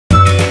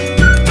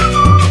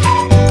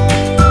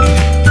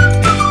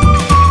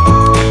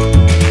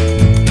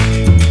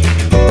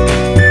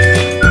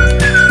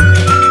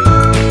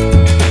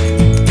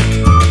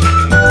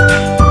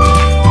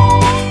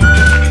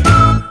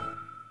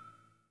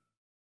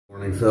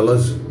Morning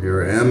fellas,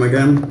 here I am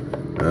again.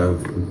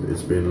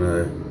 It's been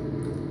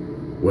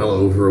well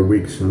over a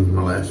week since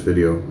my last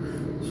video.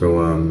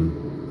 So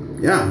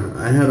yeah,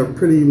 I had a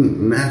pretty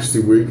nasty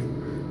week.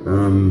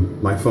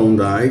 My phone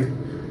died.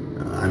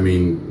 I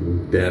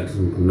mean, dead,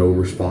 no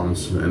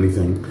response,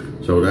 anything.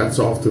 So that's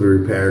off to the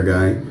repair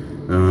guy.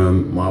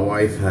 My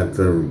wife had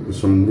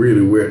some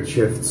really weird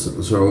shifts,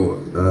 so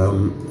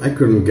I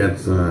couldn't get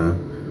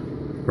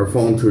her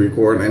phone to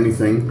record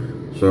anything.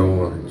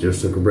 So I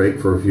just took a break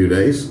for a few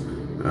days.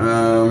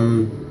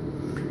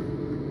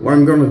 What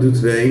I'm gonna do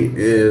today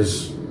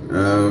is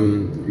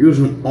use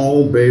an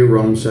all Bay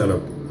Rum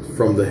setup.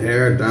 From the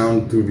hair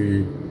down to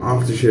the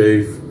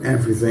aftershave,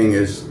 everything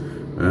is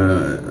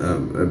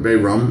Bay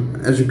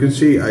Rum. As you can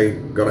see, I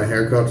got a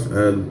haircut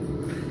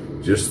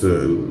just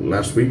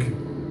last week.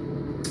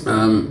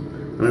 And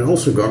I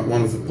also got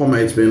one of the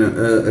pomades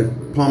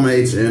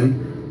in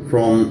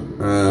from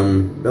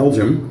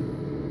Belgium,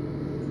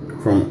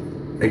 from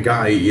a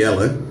guy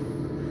Jelle,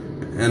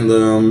 and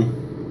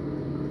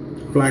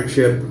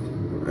Flagship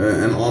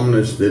and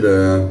Omnis did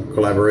a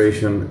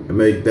collaboration and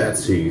made Dead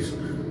Seas.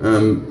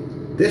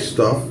 This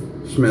stuff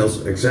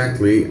smells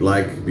exactly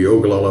like the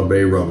Ogallala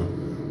Bay Rum,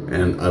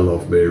 and I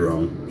love Bay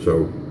Rum.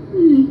 So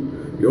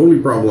the only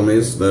problem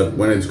is that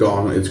when it's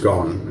gone, it's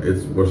gone.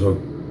 It was a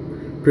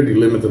pretty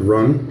limited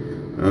run,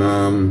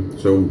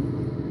 so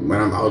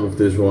when I'm out of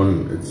this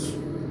one,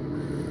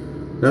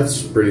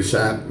 that's pretty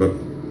sad, but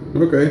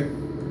okay.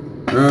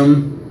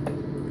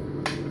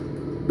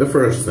 The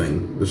first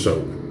thing, the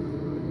soap,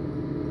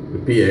 the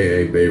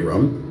PAA Bay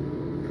Rum,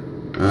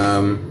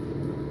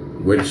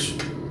 which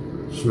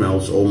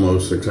smells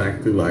almost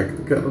exactly like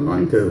the Cat of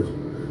Nine Tails.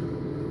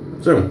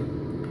 So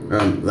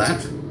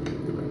that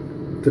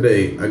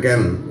today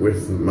again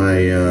with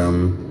my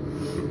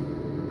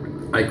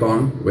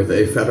IKON with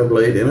a feather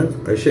blade in it.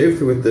 I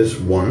shaved with this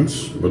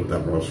once, but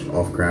that was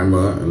off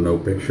camera and no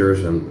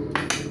pictures, and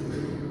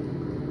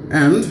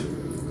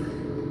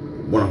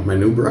one of my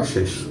new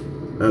brushes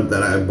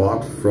that I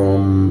bought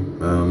from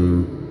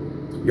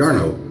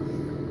Yarno,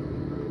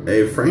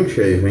 a Frank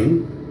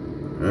shaving,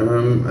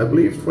 I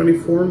believe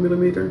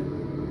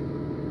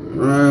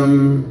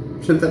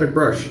 24mm synthetic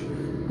brush,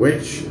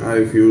 which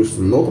I've used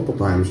multiple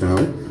times now,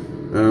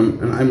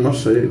 and I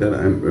must say that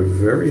I'm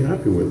very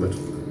happy with it.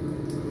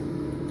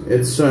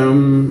 It's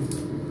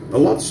a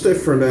lot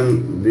stiffer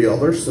than the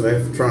others that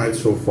I've tried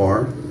so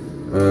far.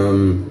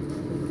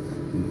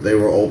 They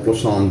were all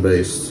Poisson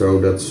based, so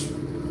that's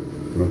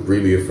not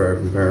really a fair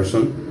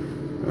comparison.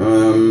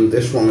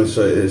 This one is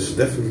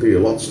definitely a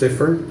lot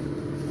stiffer,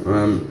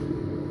 a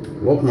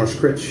lot more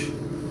scritch,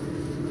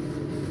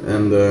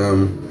 and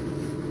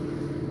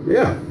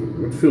yeah,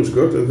 it feels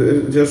good.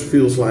 It just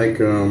feels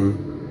like a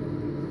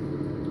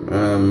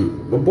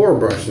boar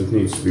brush that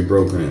needs to be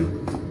broken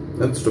in.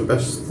 That's the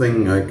best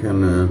thing I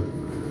can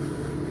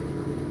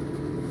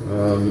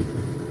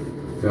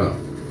yeah,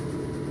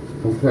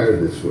 compare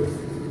this with.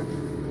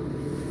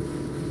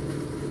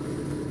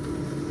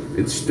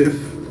 It's stiff,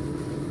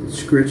 it's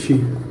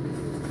scratchy,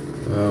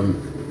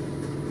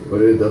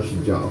 but it does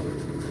the job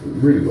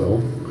really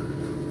well.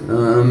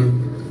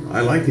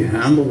 I like the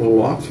handle a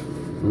lot.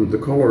 The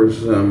color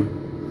is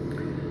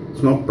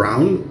it's not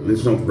brown,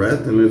 it's not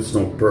red, and it's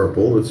not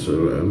purple. It's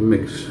a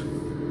mix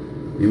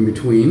in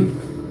between.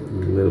 A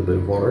little bit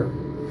of water,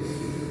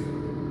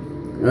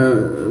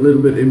 a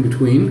little bit in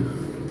between.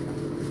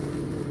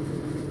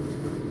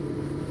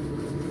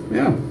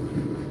 Yeah,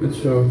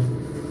 it's a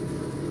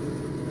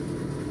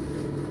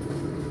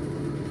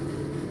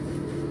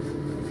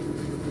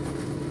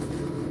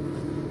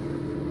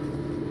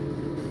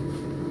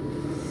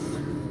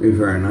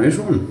very nice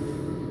one.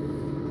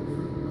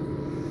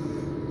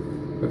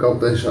 I got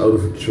this out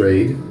of a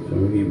trade,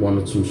 so he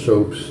wanted some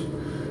soaps,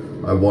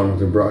 I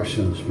wanted a brush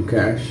and some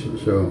cash,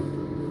 so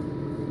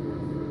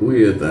we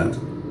did that.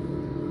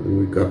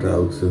 We got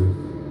out a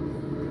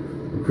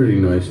pretty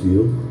nice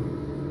deal.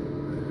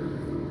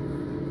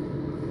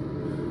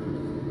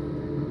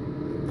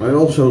 I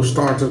also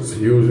started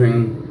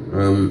using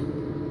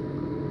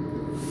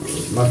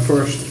my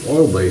first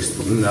oil-based,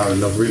 no,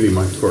 not really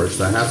my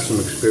first. I had some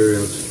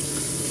experience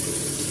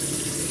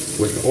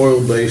with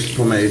oil-based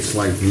pomades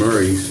like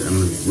Murray's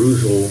and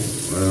Russell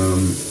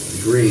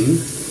Green,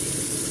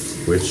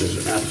 which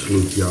is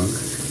absolute junk.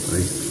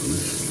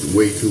 It's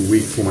way too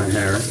weak for my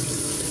hair.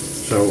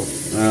 So,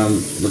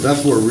 but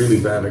that were really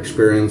bad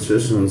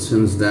experiences, and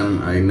since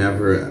then I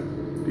never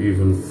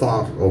even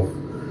thought of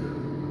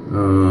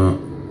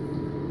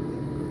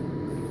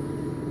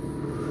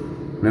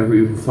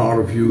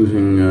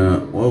using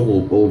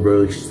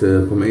oil-based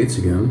pomades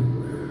again.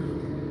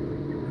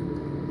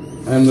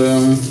 And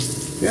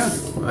yeah,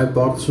 I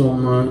bought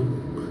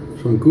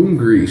some goon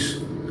grease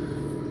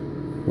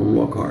from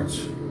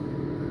Lockhart's,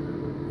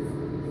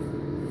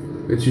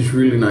 which is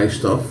really nice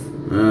stuff.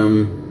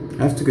 I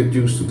have to get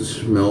used to the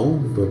smell,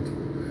 but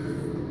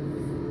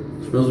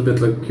it smells a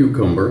bit like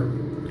cucumber,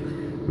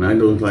 and I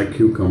don't like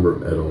cucumber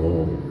at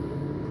all.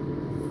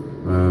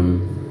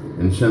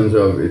 In the sense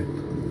of it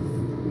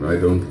I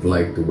don't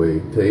like the way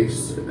it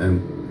tastes,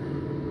 and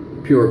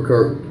pure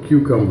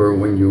cucumber,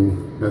 when you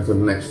have it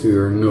next to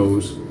your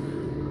nose,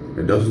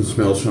 it doesn't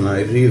smell so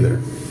nice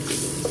either.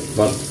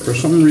 But for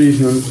some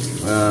reason,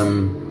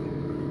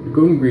 the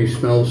gungri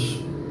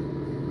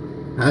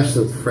has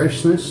that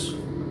freshness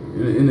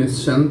in its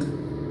scent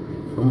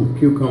from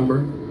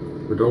cucumber,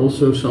 but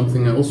also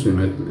something else in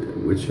it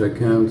which I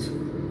can't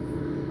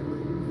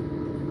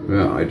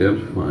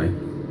identify.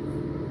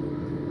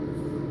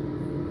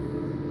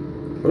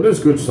 But it's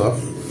good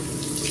stuff.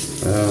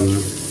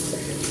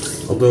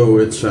 Although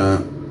it's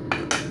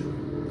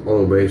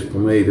oil-based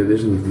pomade, it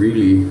isn't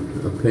really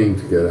a pain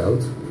to get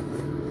out.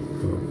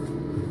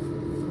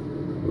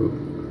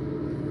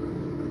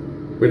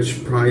 Which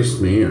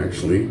surprised me,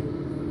 actually.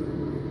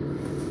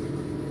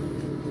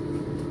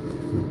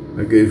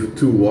 I gave it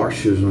 2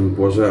 washes and it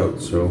was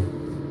out, so.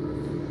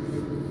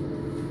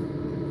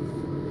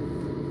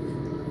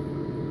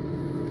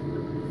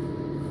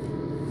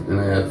 And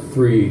I had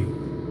 3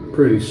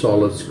 pretty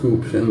solid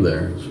scoops in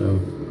there, so.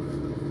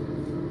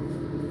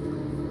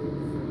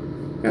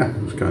 Yeah, I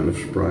was kind of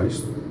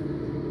surprised.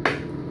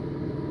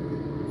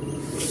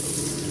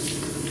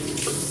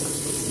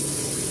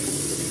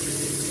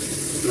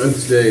 And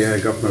today I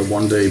got my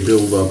 1-day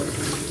build up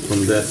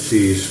from Dead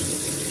Seas,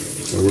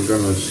 so we're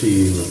gonna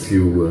see in a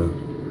few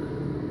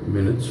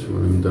minutes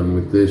when I'm done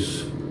with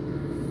this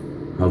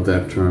how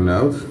that turned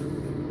out.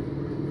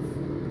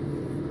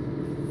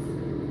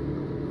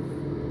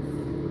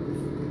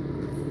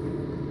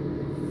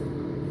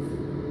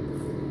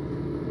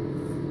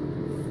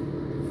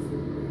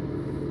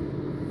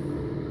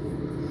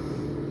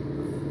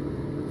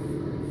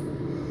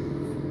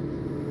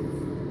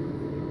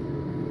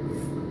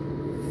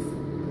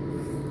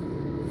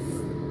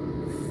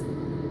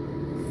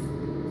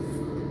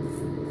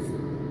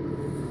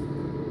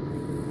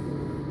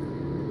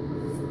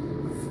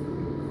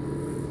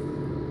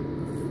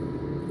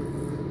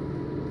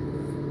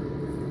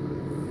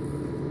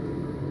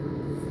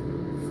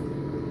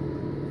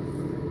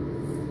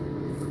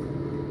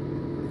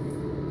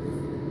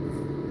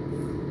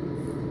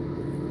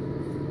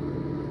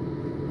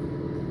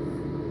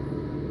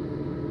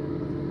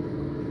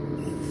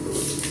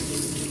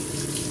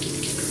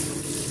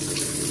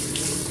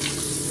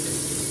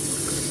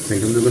 I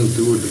think I'm going to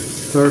do the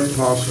 3rd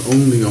pass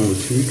only on the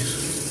cheeks,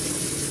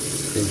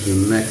 because the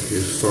neck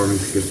is starting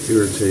to get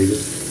irritated.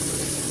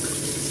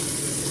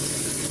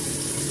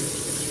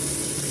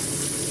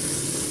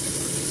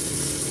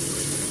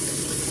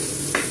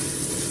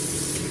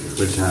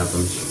 Which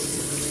happens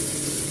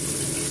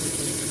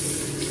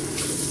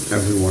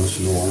every once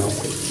in a while.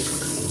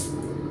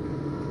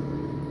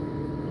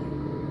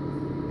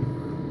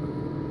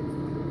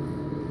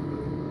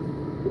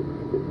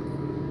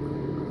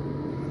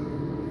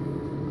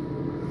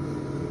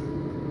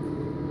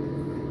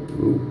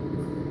 Ooh.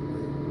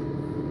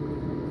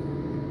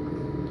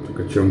 Took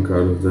a chunk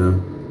out of the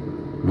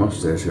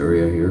mustache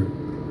area here.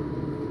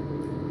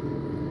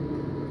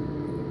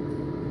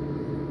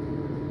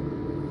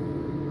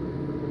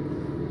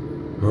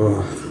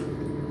 Oh.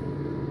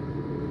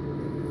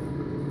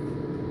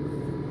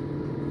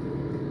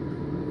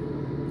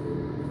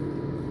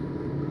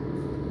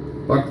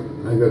 But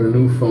I got a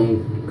new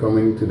phone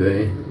coming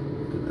today,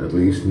 at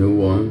least new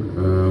one.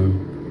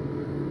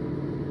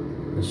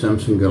 A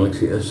Samsung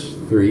Galaxy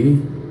S3,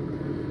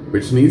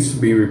 which needs to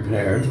be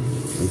repaired.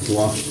 It's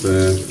lost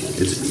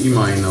its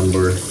EMI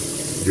number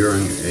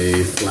during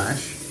a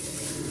flash,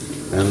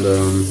 and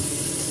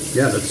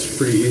yeah, that's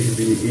pretty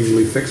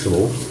easily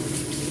fixable.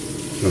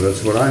 So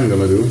that's what I'm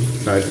gonna do,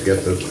 try to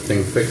get the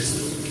thing fixed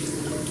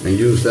and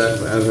use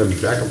that as a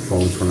backup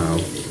phone for now.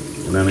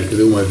 And then I can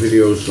do my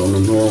videos on a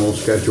normal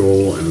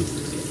schedule and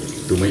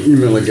do my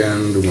email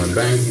again, do my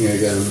banking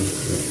again,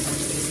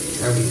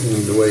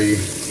 everything the way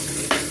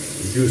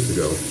it used to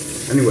go.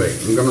 Anyway,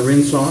 I'm gonna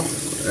rinse off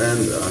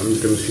and I'm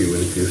gonna see you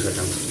in a few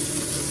seconds.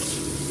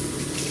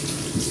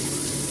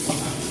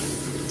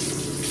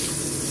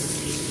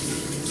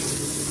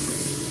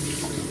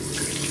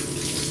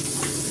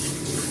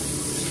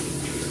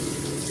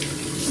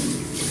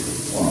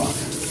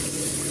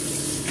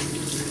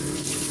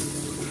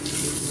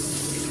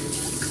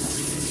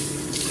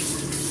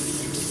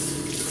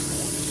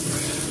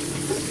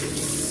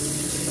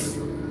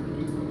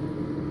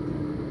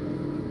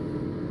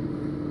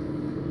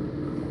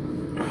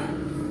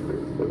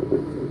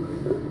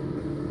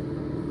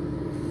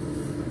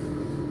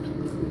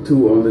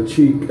 Two on the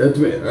cheek,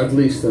 at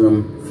least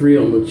 3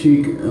 on the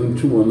cheek and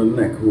 2 on the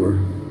neck were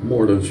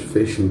more than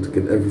sufficient to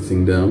get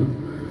everything down.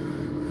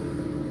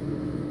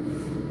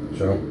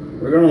 So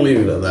we're gonna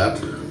leave it at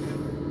that.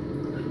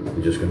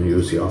 I'm just gonna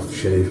use the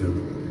aftershave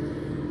and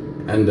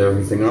end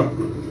everything up.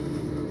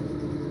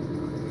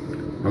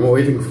 I'm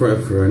waiting for a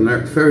very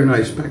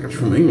nice package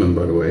from England,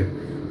 by the way.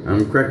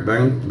 Craig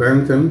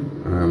Barrington,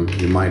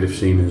 you might have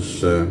seen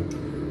his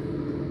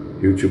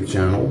YouTube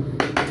channel.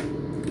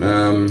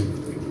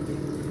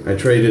 I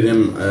traded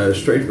him a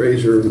straight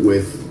razor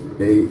with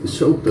a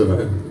soap that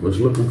I was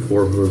looking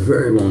for a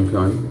very long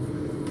time.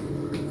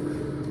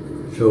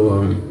 So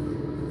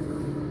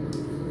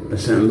I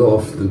sent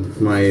off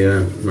my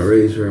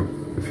razor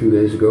a few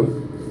days ago.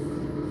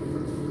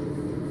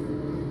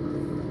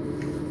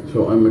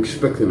 So I'm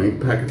expecting a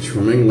package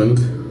from England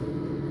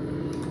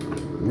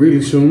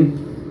really soon.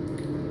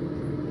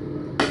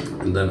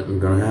 And then I'm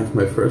gonna have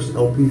my first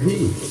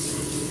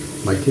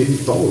LPV, my kitty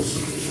balls.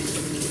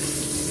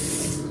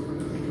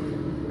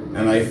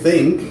 And I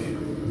think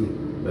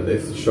that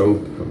if the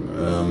soap,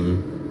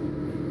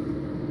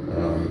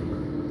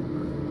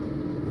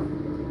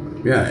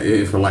 yeah,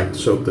 if I like the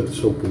soap, that the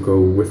soap will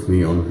go with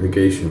me on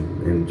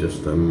vacation in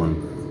just a month.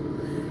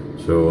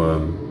 So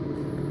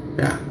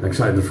yeah,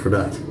 excited for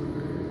that.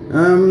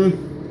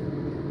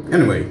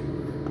 Anyway,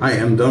 I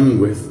am done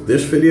with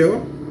this video.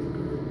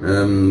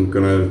 I'm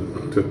gonna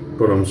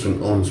put on some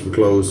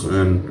clothes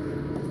and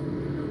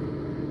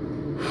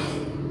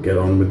get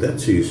on with Dead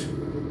Seas.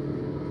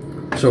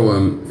 So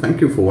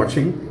thank you for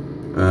watching.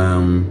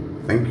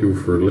 Thank you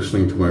for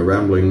listening to my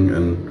rambling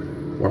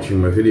and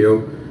watching my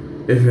video.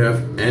 If you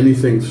have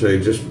anything to say,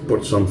 just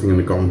put something in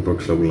the comment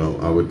box below.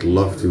 I would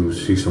love to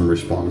see some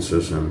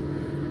responses and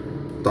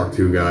talk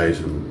to you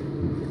guys and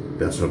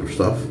that sort of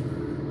stuff.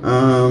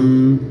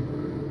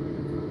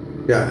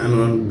 Yeah, and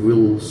then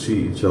we'll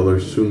see each other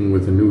soon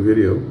with a new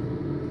video.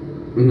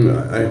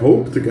 I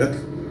hope to get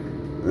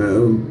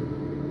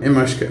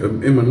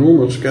in my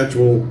normal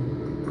schedule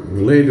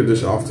later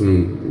this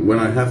afternoon, when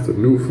I have the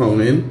new phone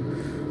in.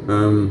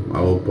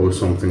 I will post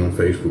something on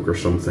Facebook or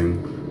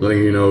something,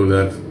 letting you know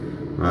that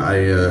I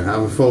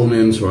have a phone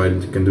in, so I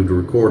can do the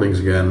recordings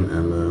again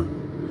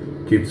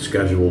and keep the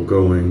schedule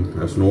going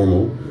as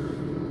normal.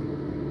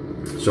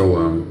 So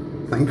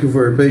thank you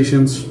for your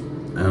patience,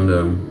 and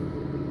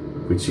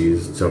we'll see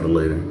each other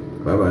later.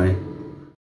 Bye bye.